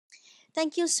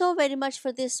Thank you so very much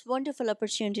for this wonderful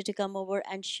opportunity to come over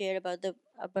and share about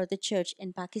the church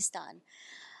in Pakistan.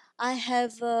 I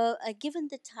have given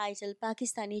the title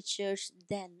Pakistani Church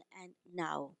Then and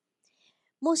Now.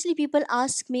 Mostly people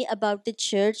ask me about the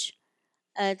church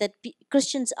that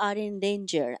Christians are in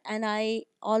danger, and I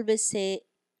always say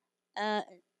uh,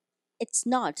 it's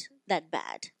not that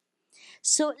bad.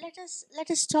 So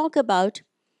let us talk about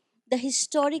the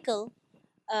historical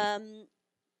um,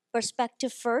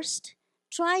 perspective first.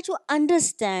 Try to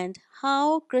understand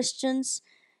how Christians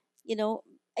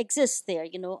exist there,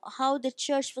 how the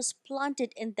church was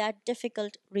planted in that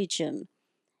difficult region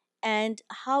and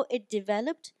how it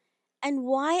developed and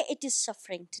why it is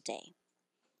suffering today.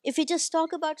 If we just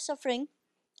talk about suffering,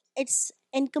 it's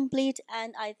incomplete,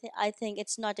 and I think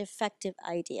it's not effective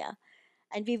idea,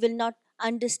 and we will not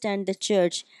understand the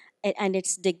church and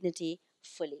its dignity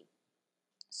fully.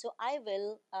 So I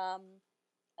will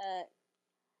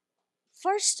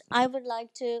first I would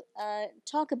like to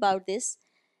talk about this.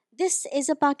 This is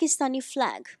a Pakistani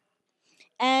flag,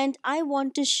 and I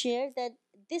want to share that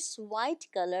this white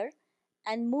color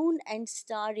and moon and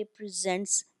star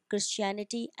represents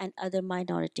Christianity and other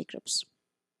minority groups.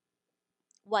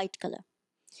 White color.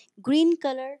 Green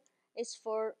color is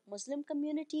for Muslim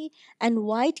community, and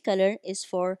white color is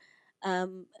for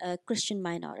Christian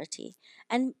minority.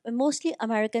 And mostly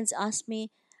Americans ask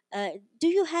me, do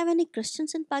you have any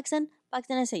Christians in Pakistan?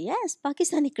 Pakistan, I say yes.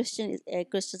 Pakistani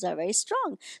Christians are very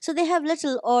strong, so they have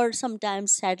little or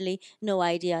sometimes sadly no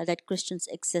idea that Christians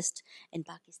exist in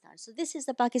Pakistan. So this is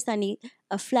the Pakistani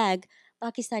flag,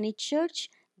 Pakistani church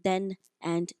then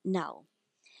and now.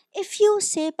 If you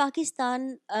say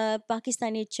Pakistani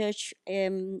church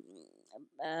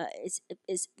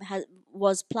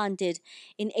was planted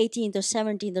in 18th or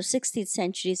 17th or 16th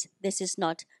centuries, this is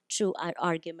not true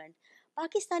argument.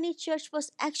 Pakistani church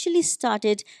was actually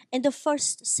started in the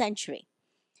first century.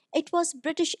 It was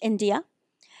British India.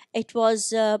 It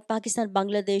was Pakistan,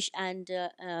 Bangladesh, and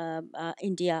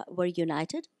India were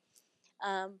united.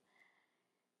 Um,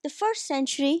 the first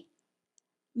century,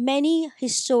 many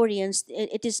historians,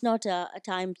 it is not a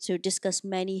time to discuss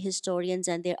many historians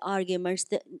and their arguments.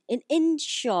 In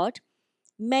short,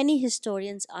 many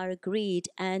historians are agreed,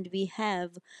 and we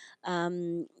have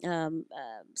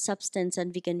substance,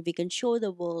 and we can show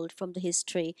the world from the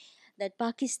history that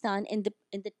Pakistan in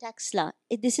the Taxla,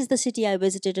 this is the city I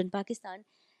visited in Pakistan.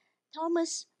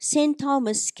 Saint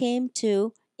Thomas came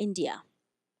to India,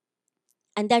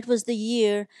 and that was the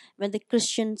year when the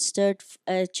Christian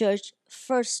church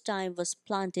first time was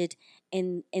planted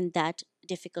in that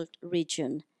difficult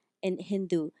region in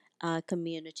Hindu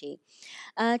community.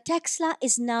 Taxla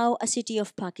is now a city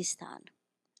of Pakistan.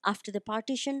 After the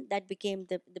partition, that became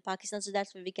the Pakistan. So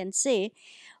that's what we can say.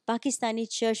 Pakistani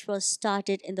church was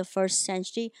started in the first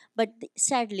century, but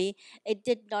sadly, it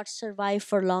did not survive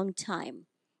for a long time.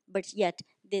 But yet,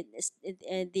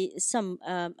 some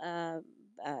uh,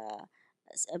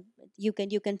 s- uh, you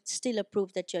can still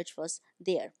approve the church was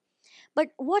there. But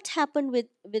what happened with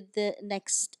the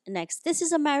next? This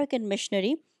is American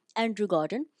missionary Andrew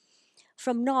Gordon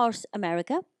from North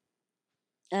America.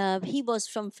 He was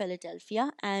from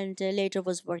Philadelphia and later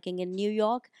was working in New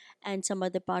York and some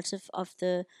other parts of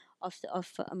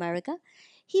America.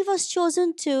 He was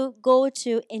chosen to go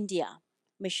to India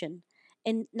mission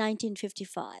in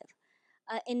 1955.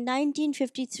 In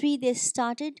 1953,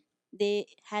 they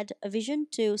had a vision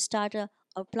to start a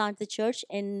plant the church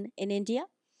in India.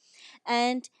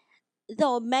 And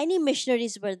though many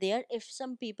missionaries were there, if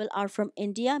some people are from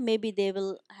India, maybe they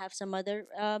will have some other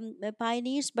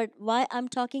pioneers, but why I'm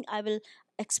talking, I will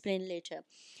explain later.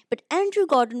 But Andrew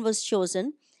Gordon was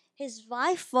chosen. His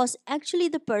wife was actually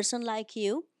the person like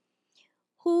you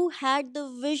who had the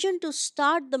vision to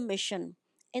start the mission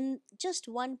in just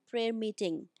one prayer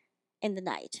meeting in the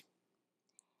night.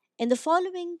 In the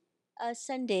following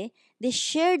Sunday, they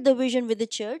shared the vision with the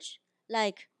church,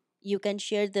 like you can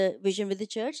share the vision with the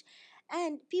church.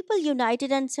 And people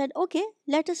united and said, okay,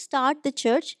 let us start the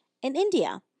church in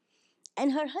India.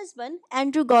 And her husband,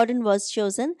 Andrew Gordon, was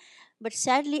chosen. But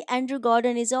sadly, Andrew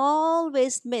Gordon is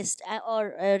always missed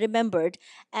or remembered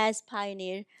as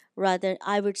pioneer. Rather,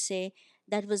 I would say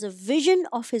that was a vision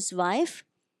of his wife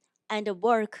and a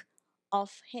work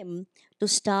of him to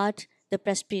start the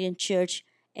Presbyterian Church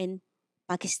in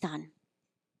Pakistan.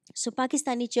 So,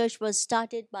 Pakistani Church was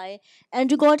started by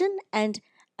Andrew Gordon and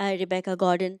Rebecca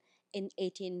Gordon in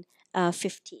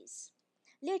 1850s.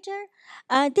 Later,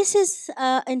 this is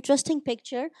an interesting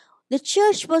picture. The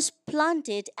church was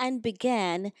planted and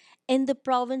began in the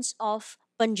province of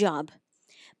Punjab.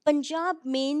 Punjab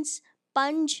means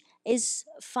Panj is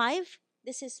five.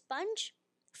 This is Panj,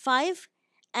 five,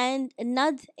 and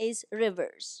Nad is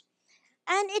rivers.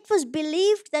 And it was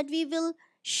believed that we will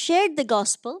share the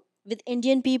gospel with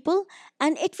Indian people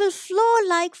and it will flow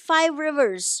like five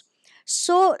rivers.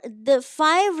 So the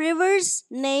five rivers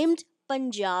named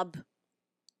Punjab,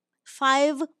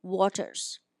 five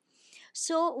waters.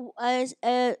 So this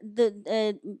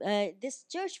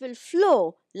church will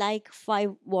flow like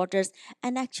five waters,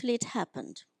 and actually it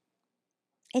happened.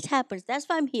 It happens. That's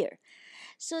why I'm here.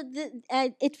 So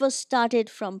it was started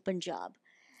from Punjab.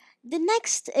 The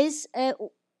next is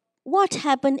what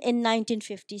happened in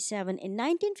 1957. In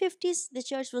 1950s, the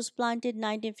church was planted.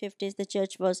 1950s, the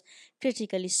church was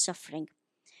critically suffering.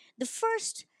 The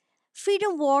first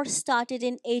Freedom War started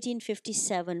in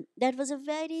 1857. That was a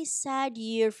very sad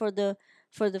year for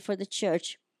the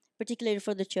church, particularly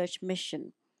for the church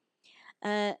mission.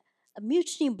 Uh, a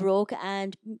mutiny broke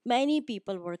and many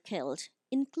people were killed,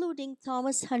 including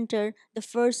Thomas Hunter, the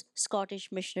first Scottish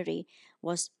missionary,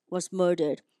 was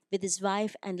murdered with his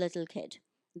wife and little kid,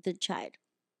 the child.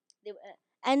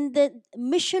 And the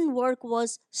mission work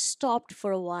was stopped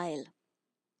for a while.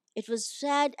 It was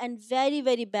sad and very,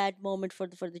 very bad moment for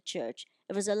the church.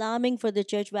 It was alarming for the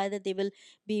church whether they will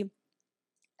be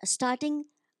starting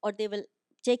or they will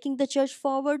taking the church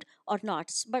forward or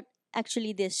not. But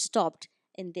actually, they stopped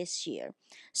in this year.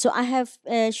 So I have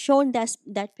shown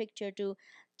that picture to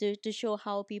show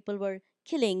how people were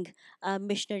killing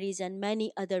missionaries and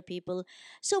many other people.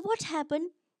 So what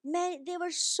happened? There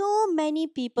were so many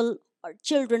people or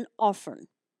children orphaned,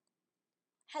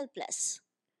 helpless,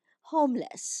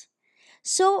 homeless.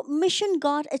 So mission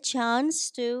got a chance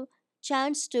to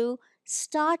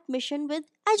start mission with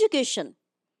education,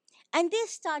 and they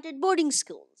started boarding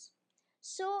schools.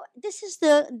 So this is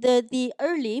the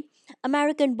early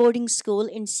American boarding school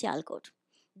in Sialkot.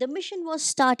 The mission was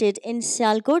started in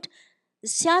Sialkot.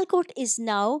 Sialkot is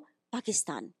now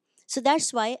Pakistan. So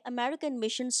that's why American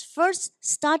missions first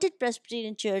started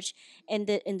Presbyterian Church in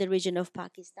the region of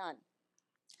Pakistan.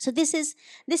 So this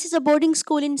is a boarding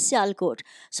school in Sialkot.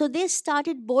 So they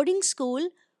started boarding school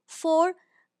for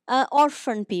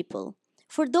orphan people,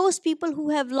 for those people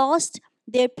who have lost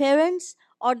their parents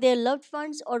or their loved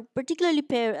ones, or particularly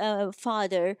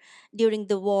father during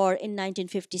the war in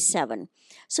 1957.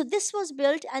 So this was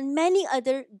built, and many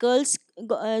other girls'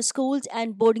 schools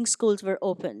and boarding schools were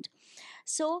opened.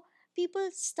 So people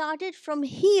started from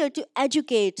here to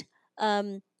educate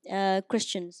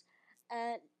Christians.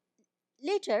 Uh,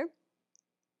 Later,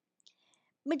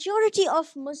 majority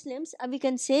of Muslims, we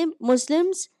can say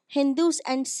Muslims, Hindus,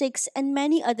 and Sikhs, and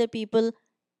many other people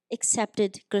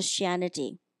accepted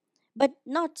Christianity, but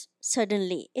not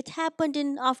suddenly. It happened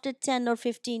in after 10 or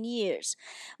 15 years.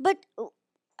 But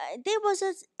there was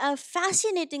a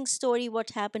fascinating story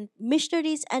what happened.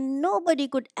 Missionaries and nobody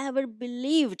could ever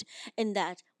believed in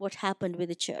that what happened with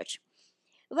the church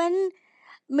when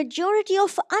majority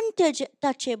of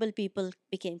untouchable people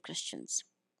became Christians.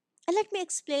 And let me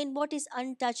explain what is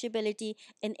untouchability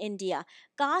in India.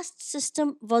 Caste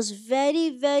system was very,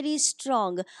 very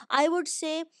strong. I would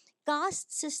say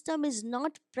caste system is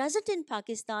not present in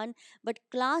Pakistan, but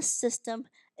class system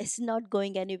is not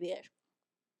going anywhere.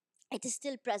 It is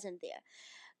still present there.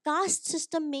 Caste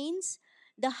system means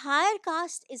the higher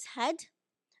caste is head,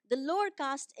 the lower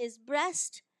caste is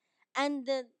breast, and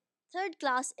the third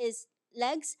class is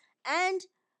legs, and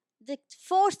the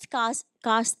fourth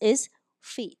caste is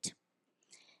feet.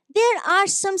 There are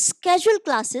some scheduled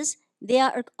classes, they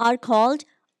are called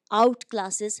out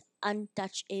classes,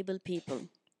 untouchable people.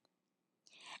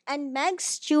 And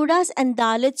Megs, Chudas, and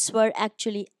Dalits were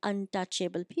actually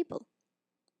untouchable people.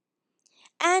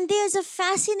 And there's a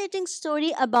fascinating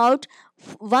story about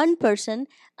one person,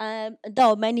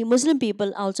 though many Muslim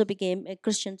people also became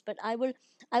Christians, but I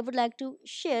would like to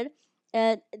share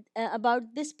uh,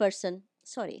 about this person.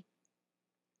 Sorry,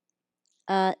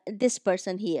 this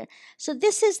person here. So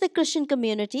this is the Christian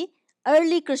community,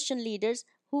 early Christian leaders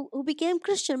who became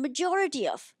Christian. Majority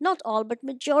of, not all, but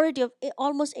majority of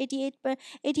almost 88%.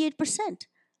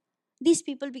 These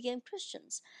people became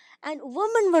Christians, and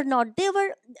women were not. They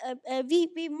were.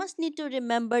 We must need to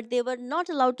remember they were not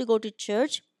allowed to go to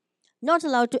church, not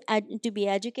allowed to be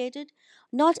educated,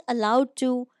 not allowed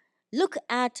to look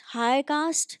at higher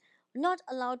caste, not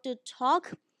allowed to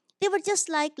talk. They were just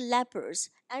like lepers.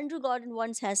 Andrew Gordon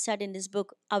once has said in his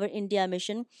book, Our India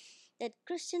Mission, that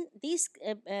these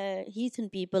heathen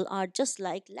people are just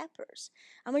like lepers.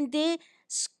 I mean, they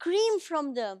scream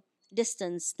from the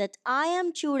distance that I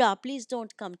am Chura, please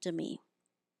don't come to me.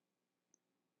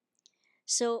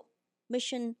 So,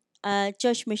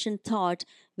 church mission thought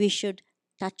we should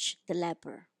touch the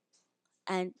leper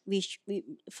and we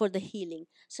for the healing.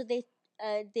 So they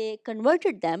they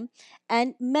converted them,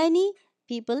 and many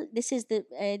people. This is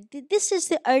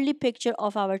the early picture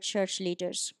of our church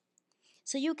leaders.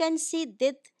 So you can see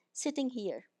Dit sitting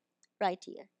here, right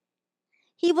here.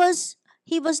 He was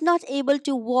he was not able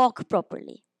to walk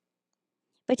properly,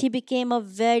 but he became a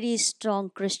very strong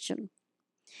Christian.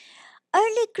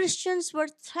 Early Christians were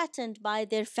threatened by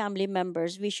their family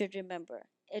members. We should remember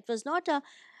it was not a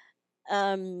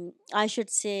I should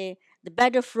say, the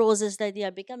bed of roses that they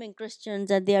are becoming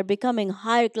Christians and they are becoming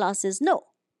higher classes. No,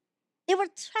 they were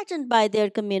threatened by their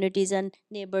communities and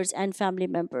neighbors and family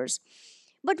members.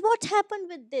 But what happened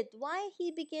with Dit? Why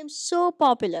he became so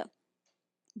popular?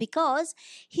 Because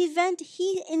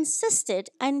he insisted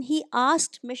and he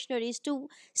asked missionaries to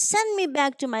send me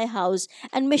back to my house,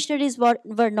 and missionaries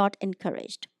were not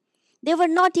encouraged. They were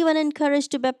not even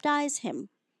encouraged to baptize him.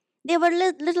 They were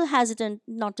little hesitant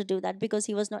not to do that because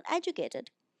he was not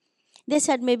educated. They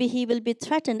said maybe he will be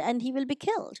threatened and he will be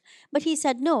killed. But he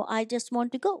said, "No, I just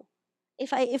want to go.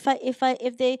 If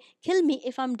they kill me,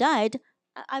 if I'm died,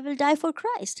 I will die for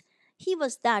Christ." He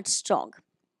was that strong.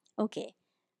 Okay.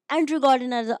 Andrew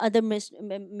Gordon and the other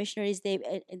missionaries,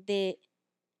 they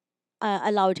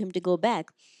allowed him to go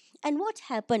back. And what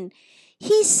happened?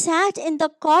 He sat in the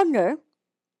corner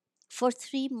for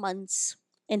 3 months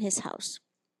in his house.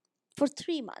 For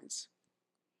 3 months.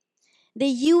 They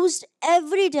used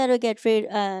every derogatory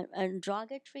and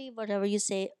derogatory, whatever you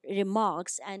say,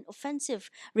 remarks and offensive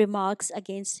remarks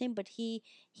against him, but he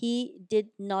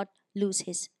did not lose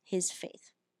his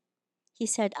faith. He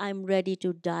said, "I'm ready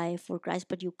to die for Christ,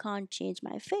 but you can't change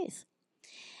my faith."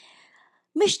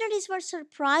 Missionaries were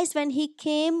surprised when he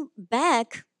came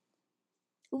back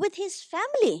with his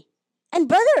family and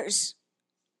brothers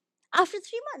after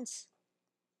 3 months.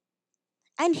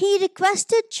 And he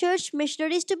requested church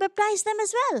missionaries to baptize them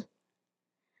as well.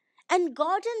 And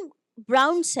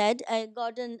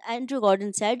Andrew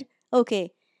Gordon said,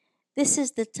 "Okay, this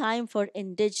is the time for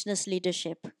indigenous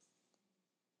leadership.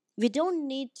 We don't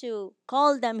need to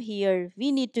call them here.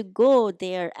 We need to go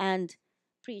there and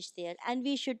preach there. And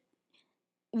we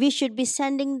should be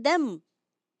sending them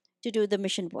to do the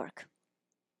mission work."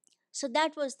 So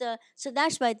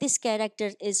that's why this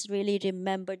character is really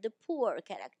remembered, the poor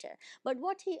character. But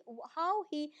what he how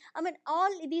he I mean, all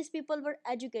these people were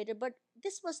educated, but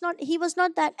this was not he was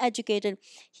not that educated.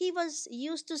 He was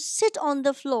used to sit on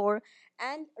the floor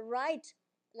and write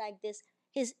like this.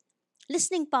 His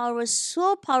listening power was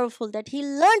so powerful that he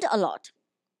learned a lot,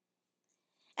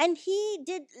 and he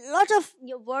did a lot of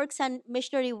works and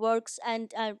missionary works,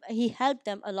 and he helped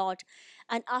them a lot.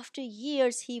 And after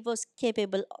years he was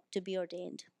capable to be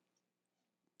ordained.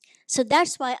 So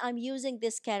that's why I'm using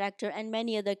this character and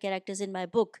many other characters in my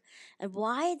book, and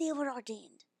why they were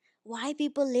ordained, why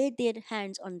people laid their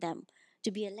hands on them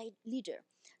to be a leader.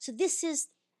 So this is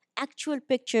actual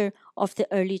picture of the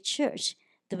early church.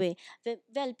 The way,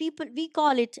 well, people, we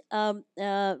call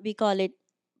it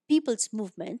people's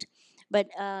movement, but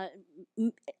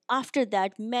m- after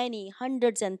that, many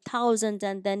hundreds and thousands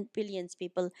and then billions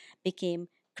people became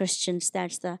Christians.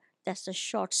 That's the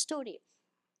short story.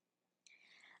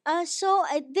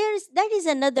 That is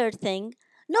another thing.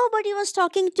 Nobody was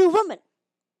talking to women.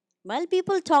 Well,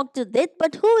 people talk to that,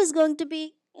 but who is going to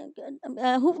be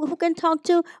who can talk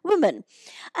to women?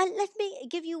 And let me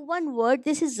give you one word.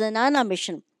 This is Zanana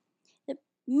mission. The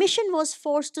mission was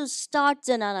forced to start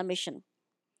Zanana mission.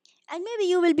 And maybe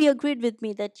you will be agreed with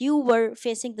me that you were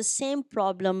facing the same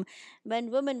problem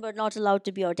when women were not allowed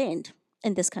to be ordained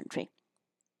in this country.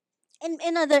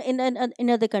 In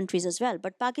other countries as well,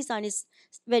 but Pakistan is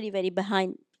very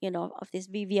behind, of this.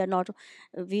 We are not,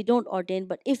 we don't ordain,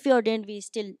 but if we ordain, we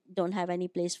still don't have any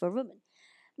place for women.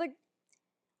 But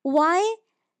why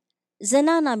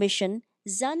Zanana mission?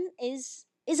 Zan is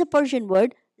a Persian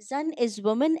word. Zan is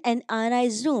woman and Ana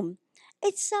is room.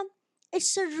 It's a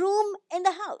it's a room in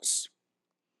the house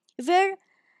where,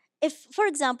 if for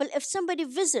example, if somebody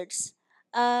visits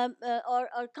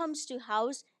or comes to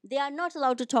house, they are not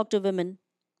allowed to talk to women.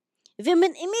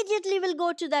 Women immediately will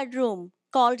go to that room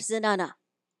called Zenana.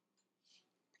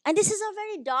 And this is a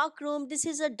very dark room. This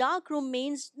is a dark room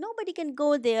means nobody can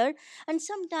go there. And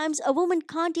sometimes a woman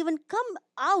can't even come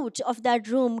out of that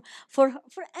room for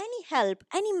any help,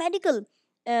 any medical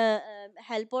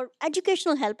help or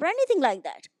educational help or anything like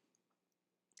that.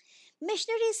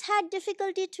 Missionaries had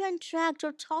difficulty to interact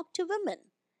or talk to women.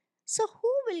 So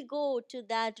who will go to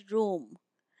that room?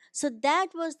 So that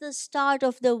was the start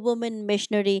of the woman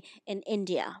missionary in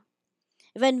India.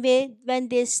 When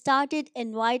they started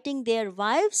inviting their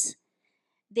wives,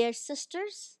 their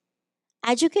sisters,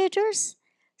 educators,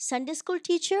 Sunday school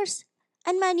teachers,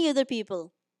 and many other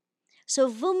people. So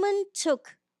women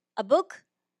took a book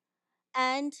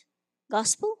and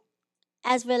gospel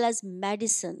as well as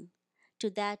medicine to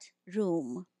that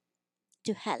room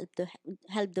to help the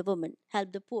woman,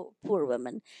 help the poor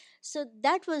women. So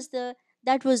that was the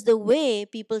way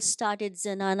people started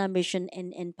Zanana mission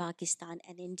in Pakistan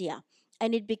and India.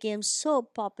 And it became so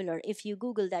popular. If you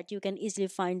Google that, you can easily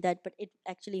find that. But it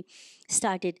actually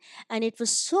started, and it was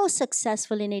so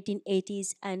successful in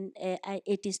 1880s, and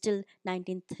it is still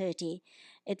 1930.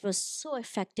 It was so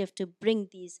effective to bring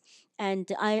these.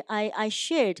 And I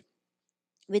shared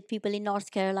with people in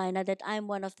North Carolina that I'm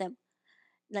one of them,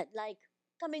 like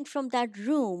coming from that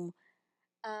room,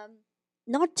 um,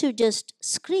 not to just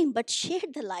scream but share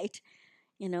the light,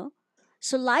 you know.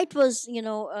 So light was,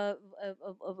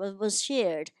 was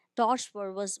shared. Torch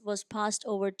was passed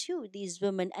over to these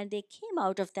women, and they came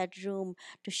out of that room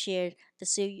to share the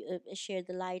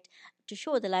light, to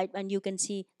show the light. And you can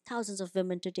see thousands of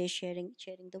women today sharing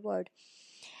the word.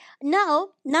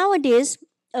 Nowadays,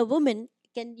 a woman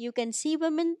can you can see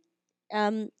women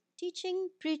um, teaching,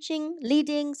 preaching,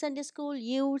 leading Sunday school,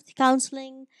 youth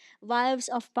counseling, wives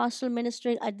of pastoral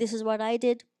ministry. This is what I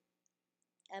did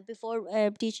before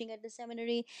teaching at the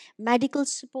seminary. Medical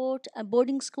support,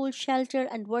 boarding school shelter,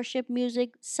 and worship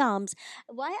music, psalms.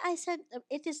 Why I said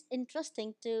it is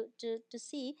interesting to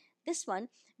see this one,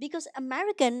 because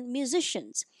American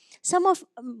musicians, some of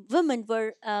women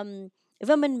were.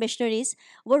 Women missionaries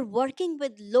were working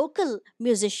with local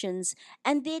musicians,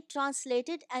 and they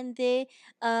translated, and they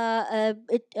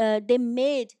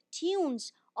made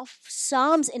tunes of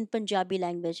psalms in Punjabi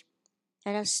language,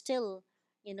 and are still,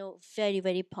 very,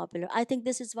 very popular. I think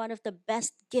this is one of the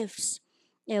best gifts,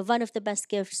 one of the best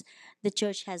gifts the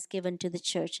church has given to the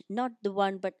church, not the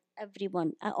one but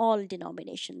everyone, all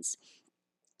denominations.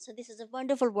 So this is a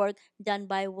wonderful work done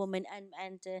by women,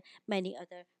 and many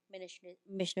other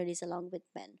missionaries along with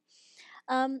men.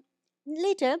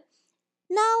 Later,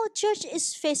 now church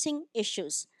is facing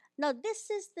issues. Now this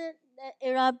is the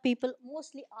era people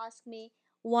mostly ask me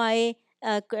why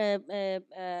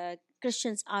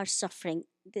Christians are suffering.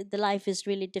 The life is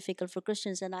really difficult for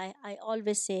Christians, and I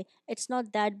always say it's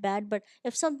not that bad, but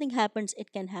if something happens,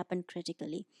 it can happen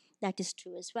critically. That is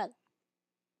true as well.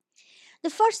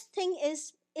 The first thing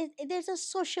is, there's a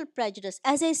social prejudice.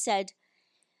 As I said,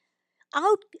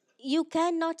 out you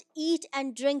cannot eat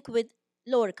and drink with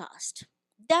lower caste.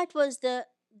 That was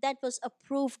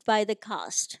approved by the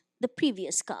caste, the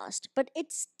previous caste, but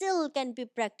it still can be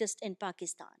practiced in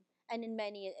Pakistan and in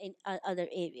many other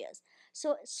areas.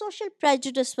 So social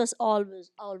prejudice was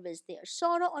always there.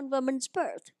 Sorrow on women's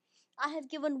birth. I have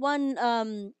given one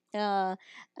um,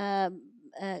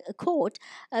 quote.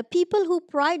 People who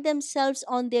pride themselves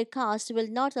on their caste will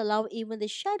not allow even the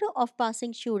shadow of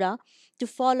passing Shura to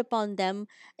fall upon them.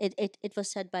 It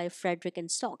was said by Frederick and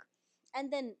Stock.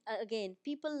 And then again,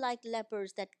 people like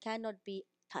lepers that cannot be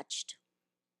touched.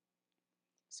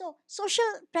 So social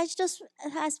prejudice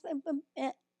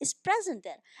is present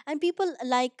there, and people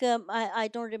like I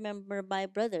don't remember my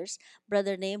brother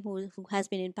name who has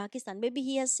been in Pakistan. Maybe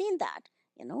he has seen that,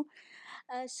 you know.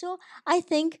 So I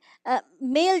think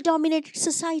male dominated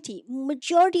society,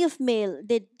 majority of male,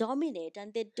 they dominate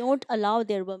and they don't allow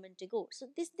their women to go. So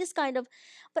this kind of,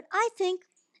 but I think,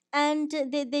 and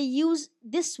they use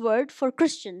this word for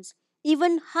Christians.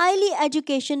 Even highly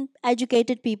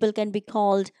educated people can be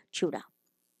called chura.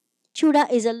 Chura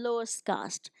is a lowest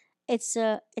caste. It's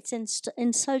an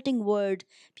insulting word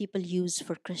people use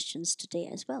for Christians today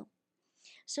as well.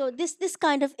 So this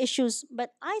kind of issues,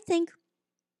 but I think,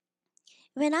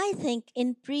 when I think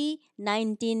in pre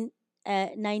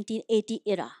 1980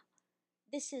 era,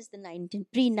 this is the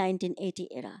 1980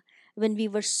 era, when we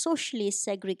were socially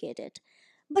segregated,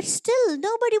 but still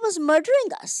nobody was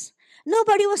murdering us,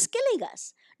 nobody was killing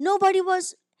us, nobody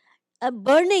was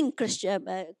burning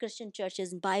Christian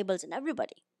churches and Bibles and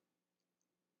everybody.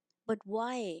 But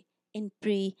why in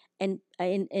pre and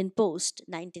in post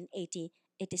 1980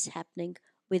 it is happening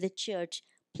with a church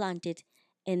planted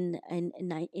in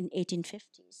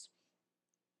 1850s?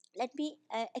 Let me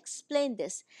explain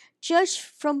this. Church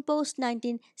from post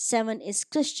 1907 is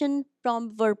Christian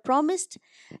were promised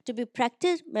to be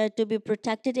to be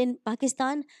protected in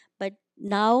Pakistan, but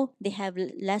now they have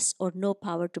less or no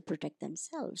power to protect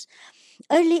themselves.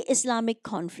 Early Islamic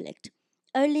conflict.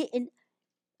 Early in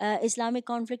Islamic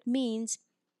conflict means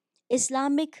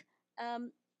Islamic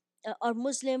or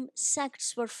Muslim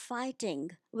sects were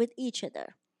fighting with each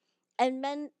other, and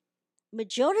when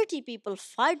majority people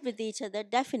fight with each other,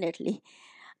 definitely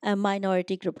a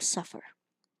minority groups suffer.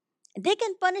 They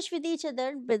can punish with each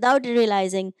other without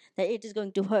realizing that it is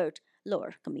going to hurt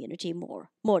lower community more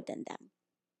than them.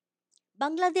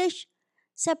 Bangladesh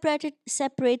separated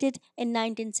in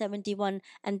 1971,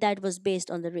 and that was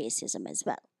based on the racism as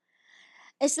well.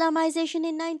 Islamization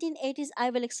in 1980s,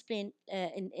 I will explain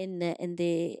in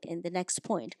the next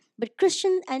point. But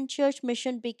Christian and church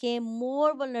mission became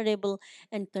more vulnerable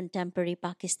in contemporary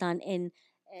Pakistan in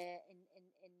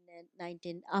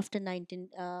 19 after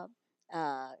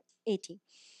 1980.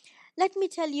 Let me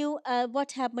tell you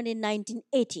what happened in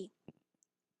 1980.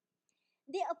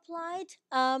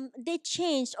 They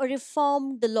changed or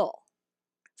reformed the law.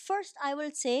 First, I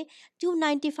will say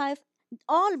 295,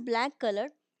 all black color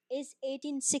is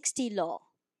 1860 law,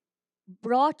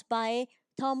 brought by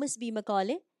Thomas B.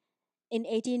 Macaulay in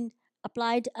 18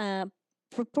 applied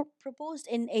proposed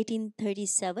in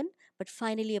 1837, but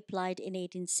finally applied in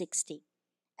 1860.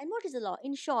 And what is the law?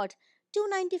 In short,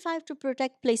 295 to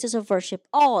protect places of worship,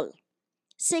 all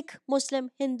Sikh,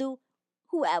 Muslim, Hindu,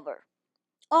 whoever.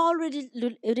 All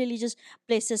religious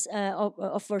places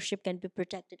of worship can be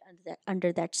protected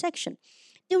under that section.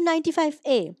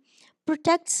 295A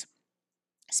protects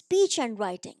speech and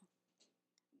writing.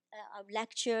 Our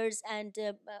lectures and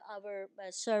our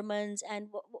sermons and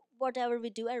whatever we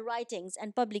do, and writings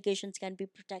and publications can be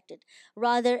protected.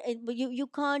 Rather, you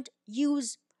can't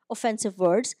use offensive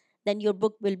words, then your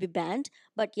book will be banned.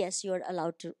 But yes, you are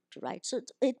allowed to write. So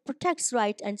it protects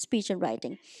right and speech and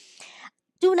writing.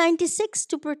 296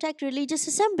 to protect religious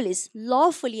assemblies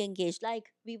lawfully engaged,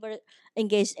 like we were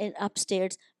engaged in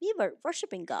upstairs, we were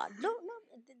worshiping God. No,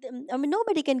 I mean,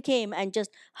 nobody can came and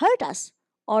just hurt us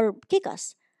or kick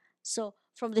us so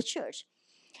from the church.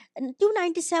 And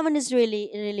 297 is really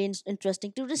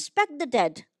interesting, to respect the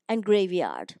dead and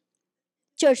graveyard,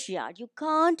 churchyard. You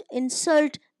can't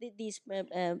insult these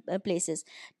places.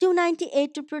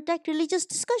 298 to protect religious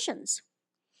discussions,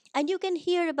 and you can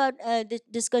hear about the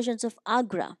discussions of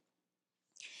Agra.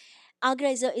 Agra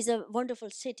is a wonderful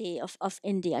city of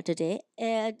India today.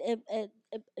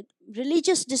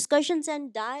 Religious discussions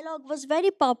and dialogue was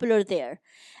very popular there.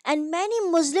 And many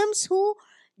Muslims who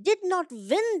did not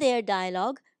win their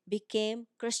dialogue became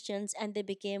Christians, and they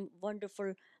became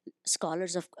wonderful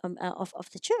scholars of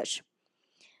the church.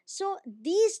 So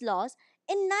these laws,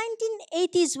 in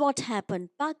 1980s, what happened?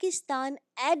 Pakistan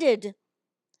added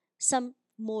some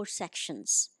more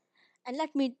sections. And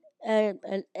let me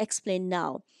explain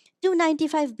now.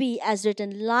 295B, as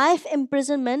written, life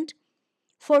imprisonment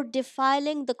for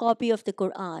defiling the copy of the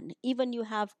Quran. Even you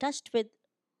have touched with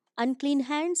unclean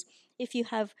hands,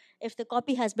 if the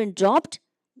copy has been dropped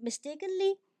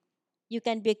mistakenly, you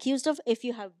can be accused of. If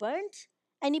you have burnt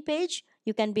any page,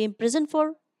 you can be imprisoned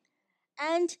for.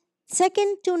 And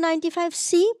second,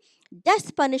 295C,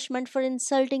 death punishment for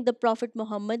insulting the Prophet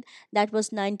Muhammad. That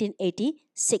was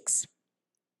 1986.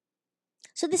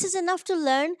 So this is enough to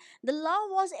learn. The law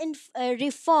was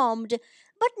reformed,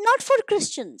 but not for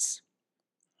Christians.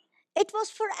 It was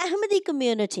for Ahmadi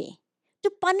community,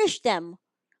 to punish them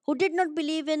who did not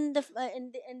believe in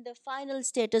the final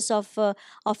status of the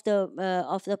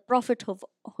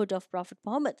prophethood of Prophet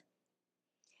Muhammad.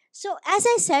 So as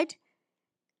I said,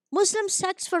 Muslim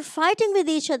sects were fighting with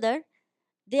each other.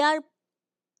 They are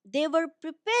they were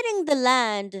preparing the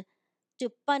land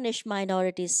to punish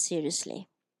minorities seriously.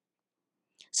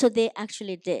 So they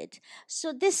actually did.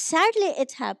 So this, sadly,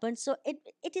 it happened. So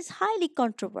it is highly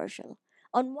controversial.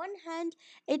 On one hand,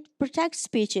 it protects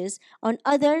speeches. On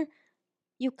other,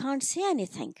 you can't say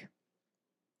anything.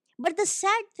 But the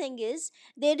sad thing is,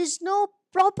 there is no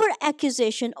proper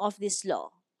accusation of this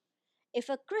law. If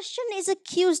a Christian is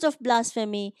accused of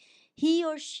blasphemy, he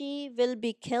or she will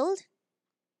be killed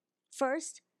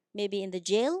first, maybe in the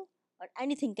jail, or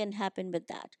anything can happen with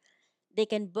that. They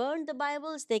can burn the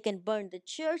Bibles, they can burn the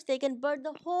church, they can burn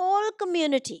the whole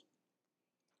community.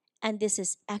 And this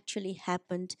has actually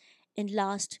happened in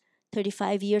last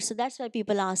 35 years. So that's why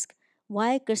people ask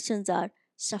why Christians are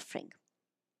suffering.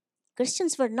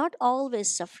 Christians were not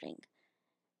always suffering.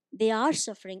 They are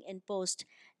suffering in post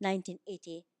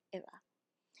 1980 era.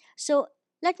 So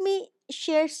let me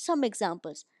share some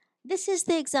examples. This is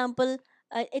the example.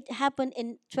 It happened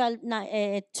in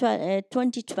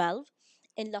 2012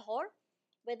 in Lahore,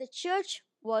 where the church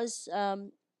was uh,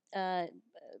 uh,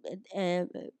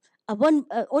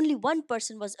 only one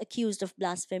person was accused of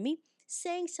blasphemy,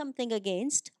 saying something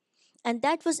against, and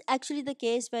that was actually the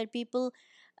case where people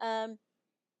um,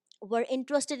 were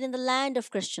interested in the land of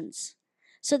Christians.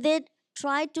 So they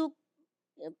tried to.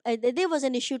 There was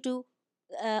an issue to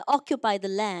occupy the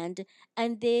land,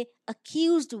 and they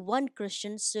accused one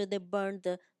Christian, so they burned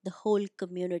the whole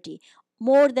community.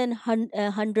 More than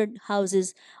 100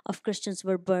 houses of Christians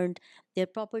were burned. Their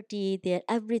property, their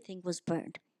everything was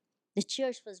burned. The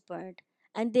church was burned.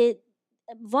 And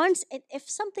once if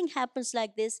something happens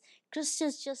like this,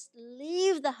 Christians just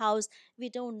leave the house. We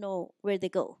don't know where they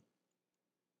go.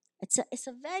 It's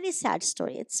a very sad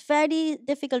story. It's very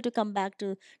difficult to come back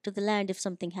to the land if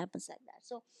something happens like that.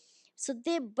 So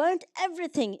they burnt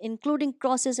everything, including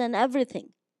crosses and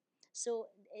everything. So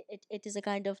it is a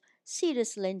kind of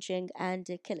serious lynching and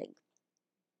killing.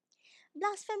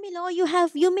 Blasphemy law,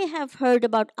 you may have heard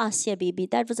about Asya Bibi.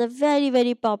 That was a very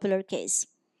very popular case.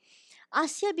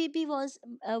 Asya Bibi was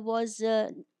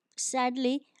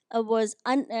sadly was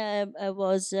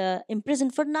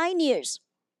imprisoned for 9 years.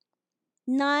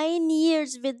 9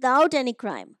 years without any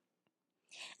crime.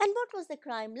 And what was the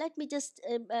crime? Let me just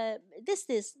this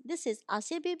is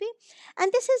Asya Bibi,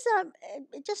 and this is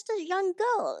just a young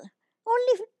girl,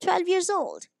 only 12 years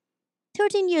old,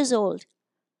 13 years old.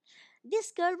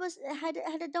 This girl had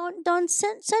a Down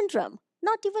syndrome,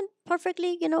 not even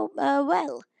perfectly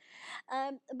well,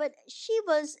 but she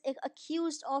was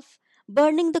accused of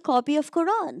burning the copy of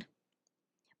Quran.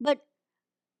 But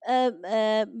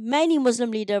many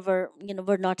Muslim leaders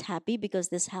were not happy because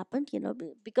this happened.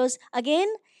 Because again,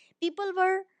 people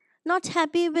were not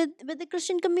happy with the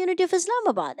Christian community of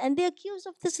Islamabad, and they accused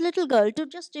of this little girl to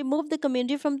just remove the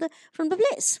community from the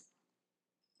place.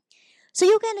 So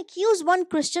you can accuse one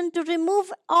Christian to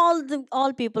remove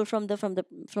all people from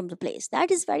the place.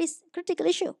 That is very critical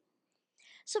issue.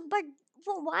 So, but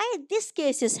why this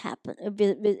case is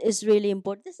really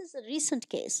important? This is a recent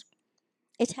case.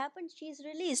 It happened. She's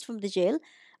released from the jail,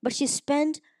 but she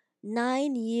spent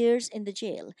 9 years in the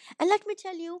jail. And let me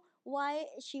tell you why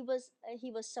he was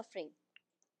suffering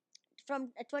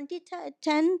from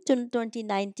 2010 to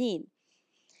 2019.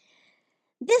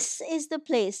 This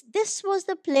was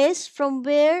the place from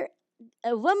where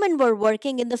women were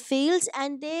working in the fields,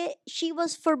 and she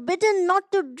was forbidden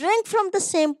not to drink from the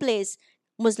same place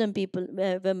Muslim people,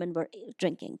 women were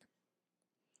drinking.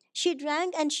 She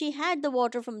drank and she had the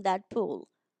water from that pool,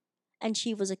 and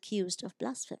she was accused of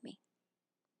blasphemy.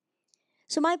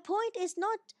 So my point is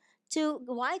not to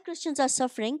why Christians are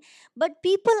suffering, but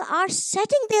people are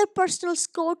setting their personal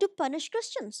score to punish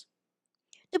Christians,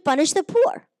 to punish the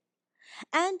poor.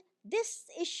 And this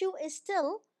issue is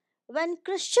still when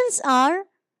Christians are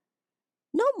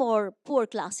no more poor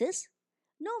classes,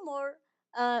 no more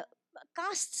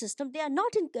caste system. They are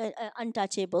not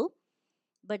untouchable,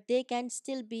 but they can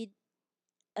still be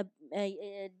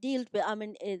dealt with. I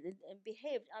mean,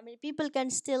 behaved. I mean, people can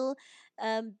still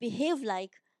behave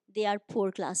like they are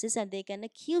poor classes, and they can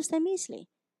accuse them easily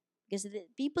because the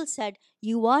people said,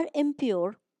 "You are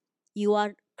impure. You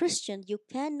are Christian. You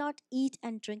cannot eat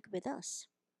and drink with us."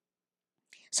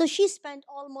 So she spent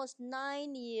almost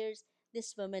 9 years,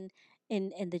 this woman,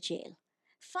 in the jail.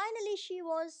 Finally, she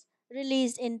was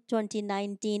released in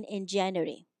 2019 in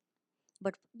January.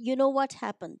 But you know what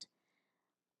happened?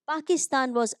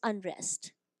 Pakistan was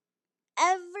unrest.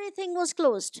 Everything was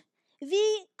closed.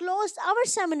 We closed our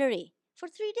seminary for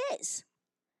 3 days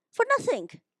for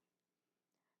nothing.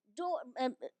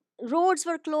 Roads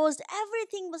were closed.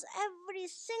 Every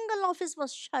single office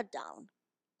was shut down.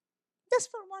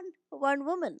 Just for one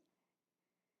woman.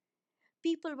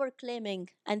 People were claiming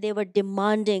and they were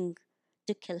demanding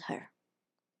to kill her.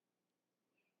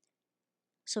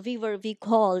 So we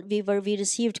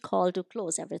received call to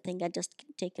close everything and just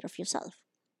take care of yourself.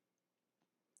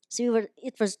 So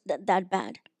it was that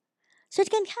bad. So it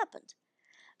can happen.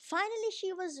 Finally,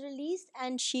 she was released,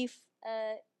 and she's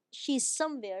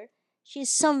somewhere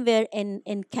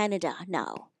in Canada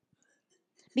now.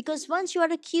 Because once you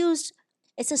are accused,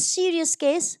 it's a serious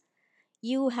case.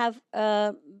 You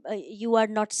are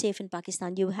not safe in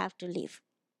Pakistan. You have to leave.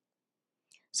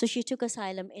 So she took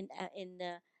asylum in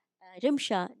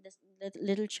Rimsha. The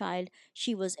little child,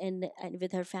 she was in and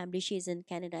with her family. She's in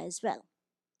Canada as well.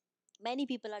 Many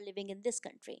people are living in this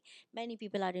country. Many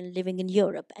people are living in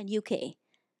Europe and UK.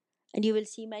 And you will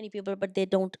see many people, but they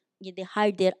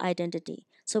hide their identity.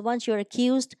 So once you're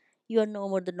accused, you are no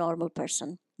more the normal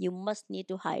person. You must need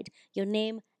to hide your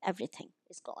name. Everything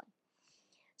is gone.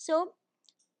 So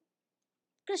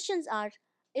Christians are.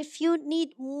 If you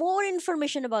need more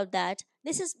information about that,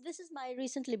 this is my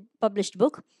recently published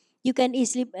book. You can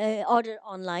easily order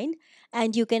online,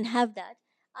 and you can have that.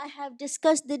 I have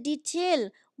discussed the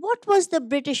detail. What was the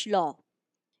British law,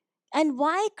 and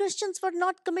why Christians were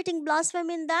not committing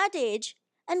blasphemy in that age,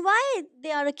 and why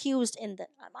they are accused in the.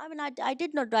 I mean, I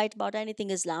did not write about anything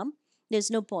Islam. There's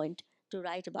no point to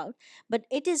write about, but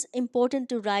it is important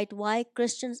to write why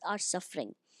Christians are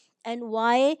suffering, and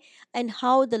why and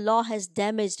how the law has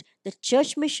damaged the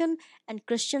church mission and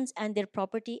Christians and their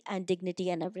property and dignity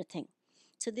and everything.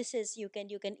 So this is, you can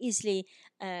easily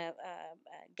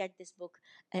get this book,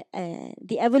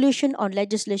 The Evolution on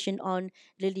Legislation on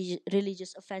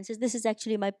Religious Offenses. This is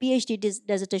actually my PhD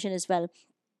dissertation as well,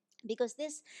 because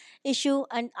this issue,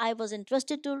 and I was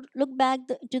interested to look back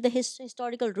to the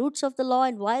historical roots of the law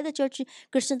and why the church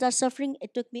Christians are suffering.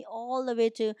 It took me all the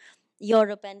way to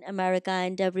Europe and America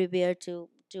and everywhere to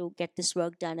get this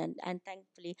work done, and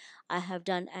thankfully I have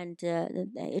done, and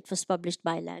it was published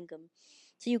by Langham.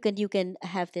 So you can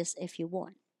have this if you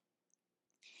want.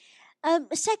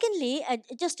 Secondly,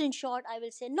 just in short, I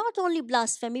will say not only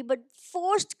blasphemy but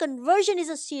forced conversion is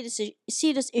a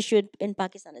serious issue in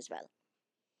Pakistan as well.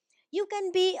 You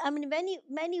can be, I mean,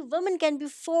 many women can be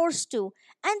forced to,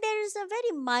 and there is a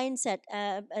very mindset,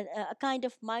 a kind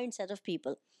of mindset of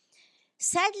people.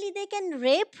 Sadly, they can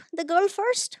rape the girl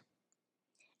first,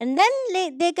 and then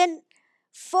they can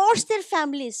force their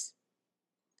families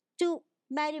to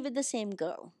marry with the same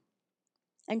girl,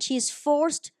 and she is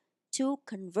forced to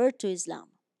convert to Islam.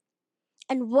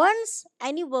 And once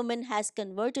any woman has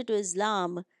converted to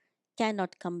Islam,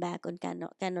 cannot come back and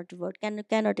cannot revert,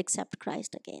 cannot accept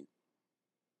Christ again.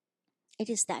 It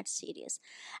is that serious.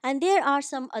 And there are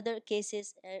some other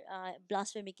cases,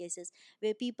 blasphemy cases,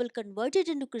 where people converted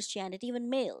into Christianity, even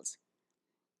males.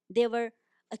 They were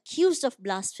accused of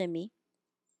blasphemy.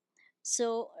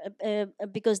 So,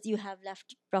 because you have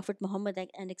left Prophet Muhammad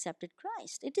and accepted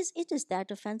Christ, it is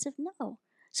that offensive now.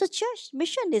 So, church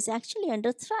mission is actually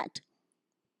under threat.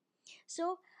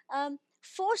 So,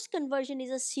 forced conversion is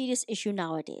a serious issue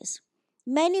nowadays.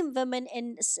 Many women,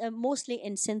 mostly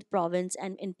in Sindh province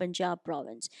and in Punjab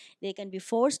province, they can be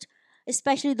forced,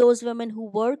 especially those women who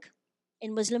work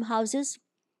in Muslim houses,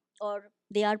 or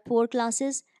they are poor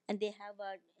classes and they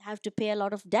have to pay a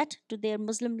lot of debt to their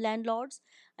Muslim landlords,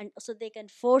 and so they can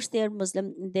force their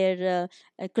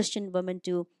Christian women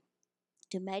to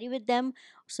marry with them,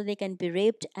 so they can be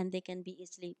raped and they can be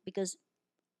easily, because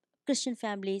Christian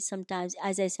families sometimes,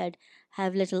 as I said,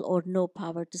 have little or no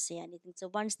power to say anything. So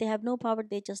once they have no power,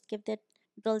 they just give their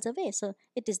girls away. So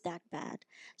it is that bad.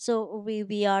 So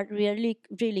we are really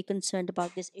really concerned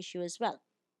about this issue as well.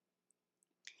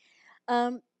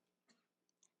 Um,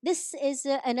 this is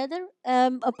another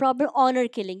a problem: honor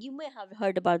killing. You may have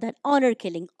heard about that. Honor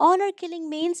killing. Honor killing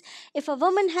means if a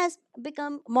woman has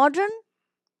become modern,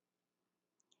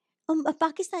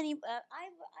 Pakistani,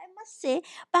 I must say,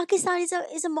 Pakistan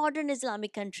is a modern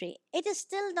Islamic country. It is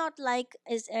still not like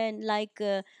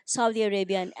Saudi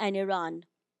Arabia and Iran.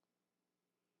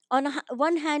 On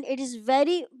one hand, it is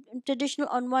very traditional.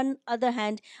 On one other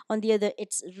hand, on the other,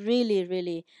 it's really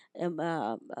really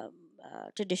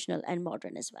traditional and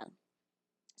modern as well.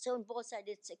 So on both sides,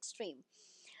 it's extreme.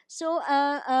 So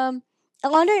honor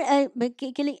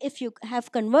killing, if you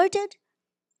have converted,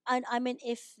 and I mean,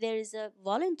 if there is a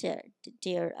volunteer,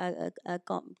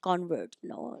 convert,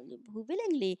 who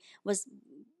willingly was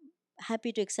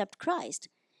happy to accept Christ,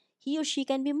 he or she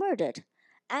can be murdered.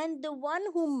 And the one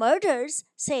who murders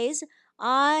says,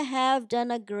 I have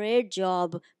done a great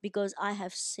job because I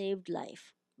have saved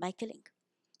life by killing.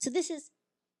 So this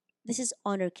is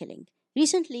honor killing.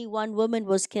 Recently, one woman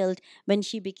was killed when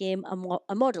she became a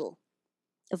model,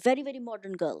 a very, very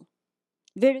modern girl,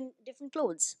 wearing different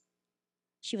clothes.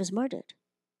 She was murdered.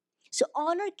 So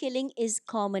honor killing is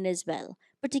common as well,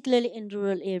 particularly in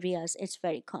rural areas. It's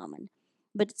very common,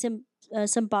 but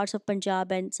some parts of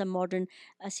Punjab and some modern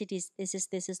cities, this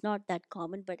is not that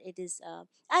common. But it is,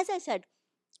 as I said,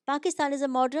 Pakistan is a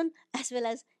modern as well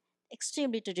as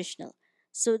extremely traditional.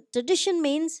 So tradition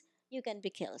means you can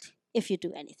be killed if you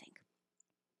do anything.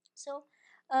 So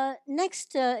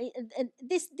next,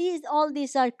 these all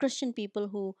these are Christian people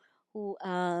who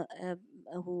uh, uh,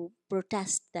 who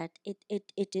protest that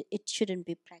it shouldn't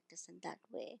be practiced in that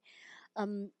way.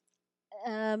 Um,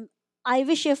 um, I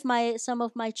wish if my some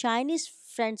of my Chinese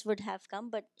friends would have come,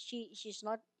 but she's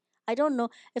not. I don't know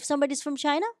if somebody's from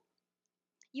China.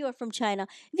 You are from China.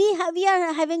 We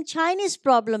are having Chinese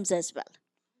problems as well.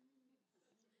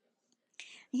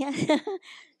 Yeah.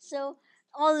 So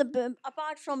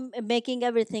apart from making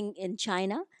everything in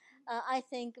China, I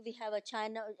think we have a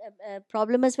China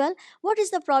problem as well. What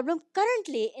is the problem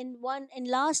currently in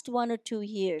last 1 or 2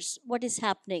 years? What is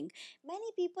happening?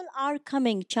 Many people are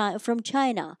coming from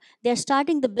China. They're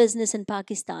starting the business in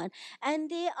Pakistan, and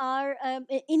they are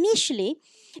initially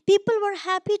people were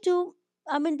happy to.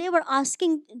 I mean, they were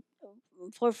asking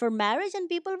for marriage, and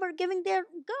people were giving their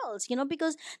girls,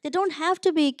 because they don't have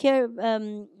to be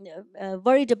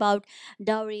worried about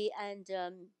dowry and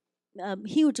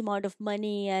huge amount of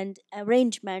money and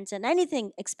arrangements and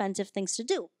anything expensive things to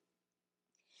do.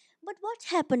 But what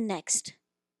happened next?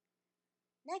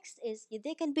 Next is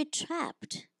they can be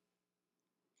trapped.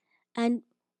 And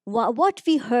what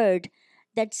we heard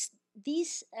that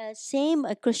these same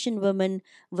Christian women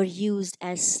were used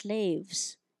as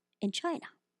slaves in China.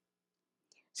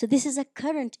 So this is a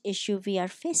current issue we are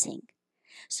facing.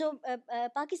 So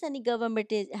Pakistani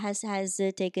government has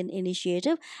taken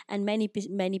initiative, and many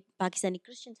Pakistani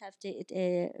Christians have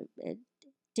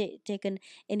taken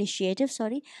initiative.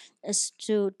 Sorry, as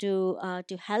to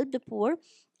help the poor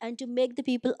and to make the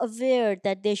people aware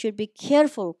that they should be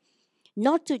careful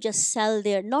not to sell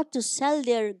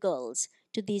their girls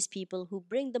to these people who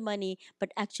bring the money,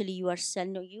 but actually you are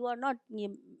selling. No, you are not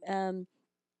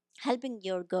helping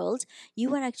your girls,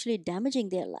 you are actually damaging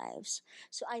their lives.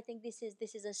 So I think this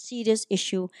is a serious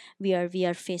issue we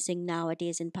are facing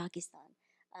nowadays in Pakistan.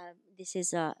 This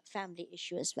is a family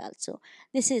issue as well. So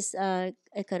this is a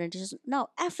current issue now.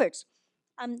 Efforts,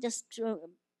 I'm just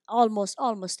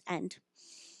almost end.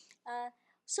 uh,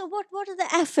 so what are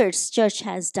the efforts church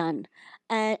has done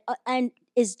and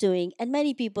is doing, and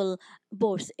many people,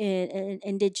 both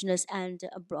indigenous and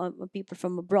people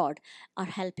from abroad, are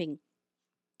helping.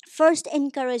 First,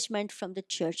 encouragement from the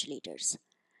church leaders.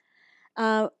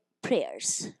 uh,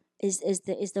 Prayers is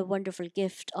the wonderful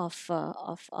gift of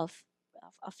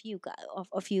you guys,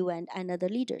 of you and other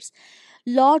leaders.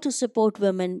 Law to support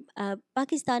women.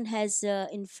 Pakistan has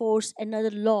enforced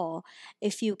another law.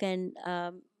 If you can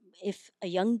if a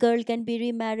young girl can be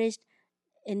remarried,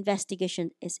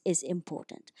 investigation is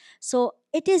important. So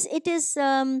it is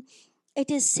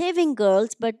saving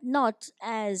girls, but not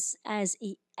as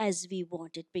we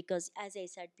want it, because as I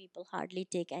said, people hardly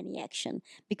take any action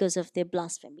because of their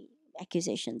blasphemy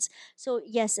accusations. So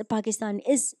yes, Pakistan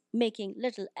is making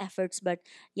little efforts, but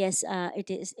yes, still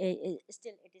it is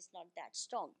not that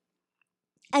strong.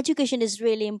 Education is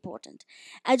really important.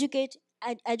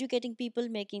 Educating people,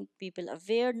 making people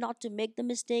aware not to make the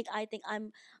mistake. I think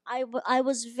I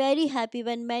was very happy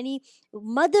when many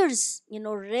mothers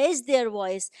raised their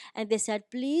voice and they said,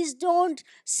 please don't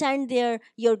send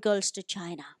your girls to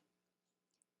China.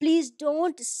 Please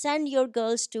don't send your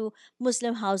girls to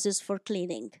Muslim houses for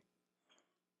cleaning.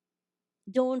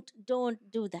 Don't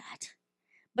do that.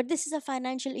 But this is a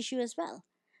financial issue as well.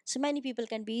 So many people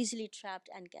can be easily trapped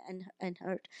and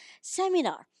hurt.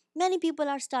 Seminar. Many people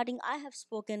are starting. I have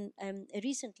spoken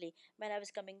recently when I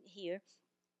was coming here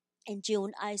in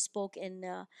June. I spoke in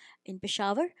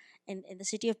Peshawar, in the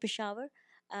city of Peshawar.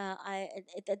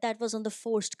 That was on the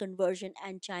forced conversion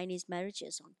and Chinese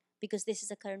marriages on, because this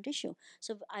is a current issue.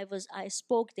 So I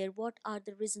spoke there. What are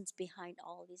the reasons behind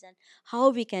all these and how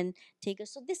we can take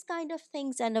us? So this kind of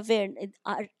things and awareness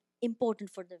are important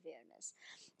for the awareness.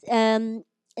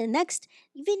 Next,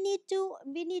 we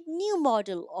need new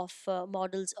models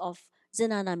of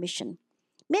Zenana mission.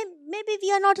 Maybe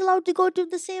we are not allowed to go to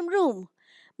the same room,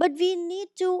 but we need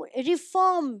to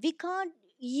reform. We can't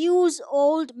use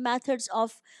old methods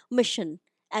of mission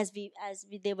as we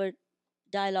they were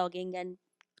dialoguing and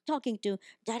talking to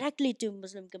directly to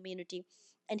Muslim community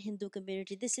and Hindu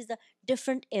community. This is a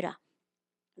different era.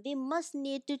 We must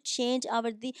need to change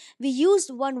we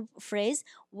used one phrase,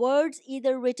 words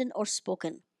either written or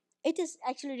spoken. It is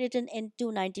actually written in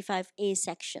 295A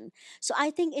section. So I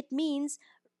think it means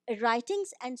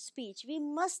writings and speech. We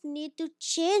must need to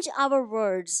change our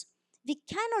words. We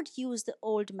cannot use the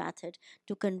old method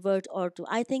to convert or to.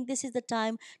 I think this is the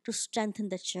time to strengthen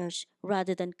the church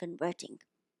rather than converting,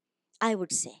 I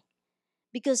would say.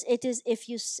 Because it is, if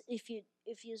you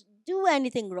do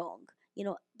anything wrong,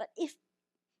 but if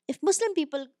Muslim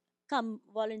people come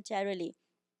voluntarily,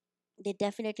 they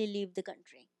definitely leave the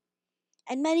country.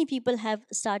 And many people have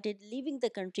started leaving the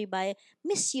country by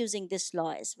misusing this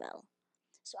law as well.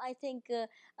 So I think uh,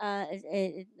 uh,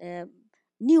 uh,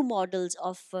 new models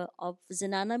of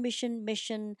Zenana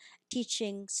mission,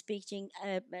 teaching, speaking,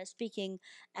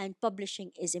 and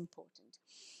publishing is important.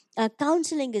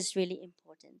 Counseling is really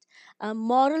important.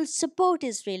 Moral support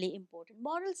is really important.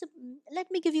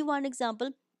 Let me give you one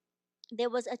example. There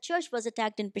was a church was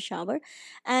attacked in Peshawar,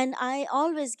 and I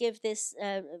always give this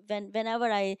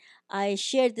whenever I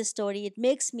share this story, it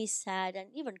makes me sad and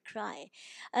even cry.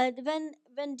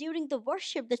 When during the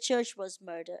worship the church was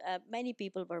murdered, many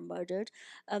people were murdered,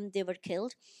 they were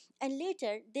killed, and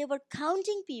later they were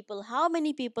counting people, how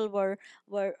many people were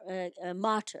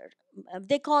martyred.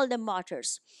 They call them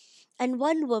martyrs, and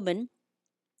one woman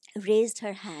raised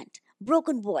her hand,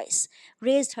 broken voice,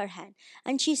 raised her hand,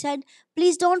 and she said,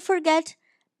 please don't forget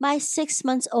my 6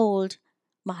 months old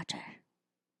martyr.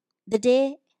 The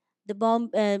day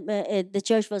the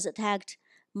church was attacked,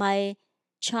 my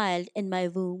child in my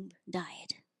womb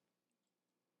died.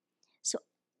 So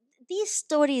these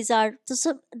stories are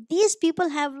so these people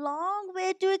have long way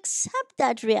to accept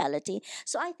that reality.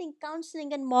 So I think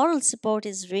counseling and moral support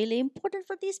is really important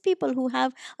for these people who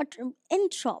have in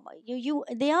trauma. You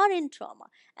they are in trauma,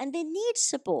 and they need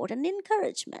support and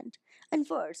encouragement and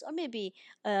words, or maybe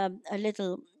a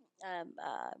little um,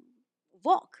 uh,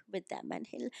 walk with them and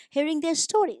hearing their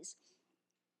stories.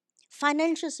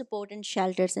 Financial support and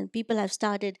shelters, and people have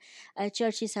started,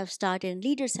 churches have started, and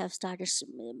leaders have started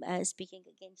speaking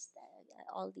against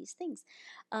all these things.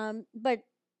 But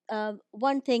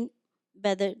one thing,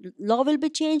 whether law will be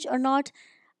changed or not,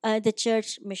 the church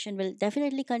mission will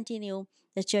definitely continue.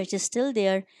 The church is still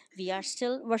there. We are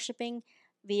still worshiping.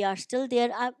 We are still there.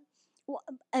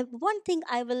 One thing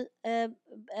I will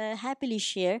happily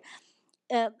share,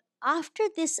 uh, after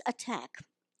this attack,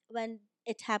 when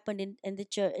it happened in the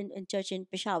church in church in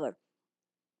Peshawar,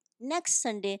 next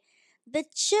Sunday, the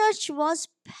church was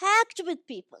packed with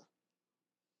people.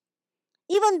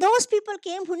 Even those people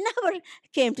came who never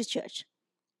came to church.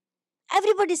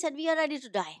 Everybody said, "We are ready to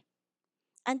die."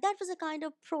 And that was a kind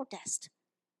of protest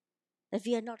that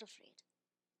we are not afraid.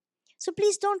 So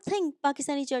please don't think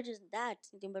Pakistani church is that,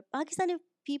 but Pakistani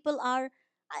people are.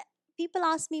 I, people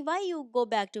ask me, why you go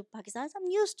back to Pakistan?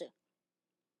 I'm used to.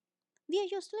 We are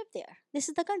used to live there. This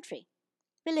is the country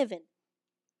we live in.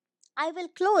 I will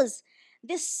close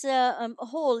this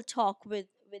whole talk with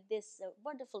this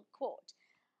wonderful quote.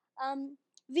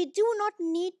 We do not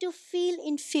need to feel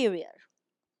inferior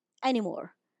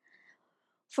anymore,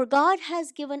 for God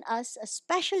has given us a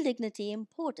special dignity,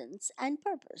 importance, and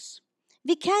purpose.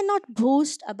 We cannot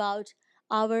boast about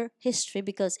our history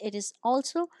because it is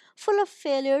also full of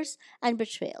failures and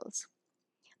betrayals.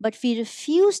 But we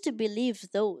refuse to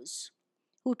believe those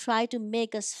who try to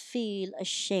make us feel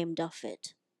ashamed of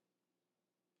it.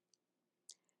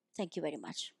 Thank you very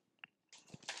much.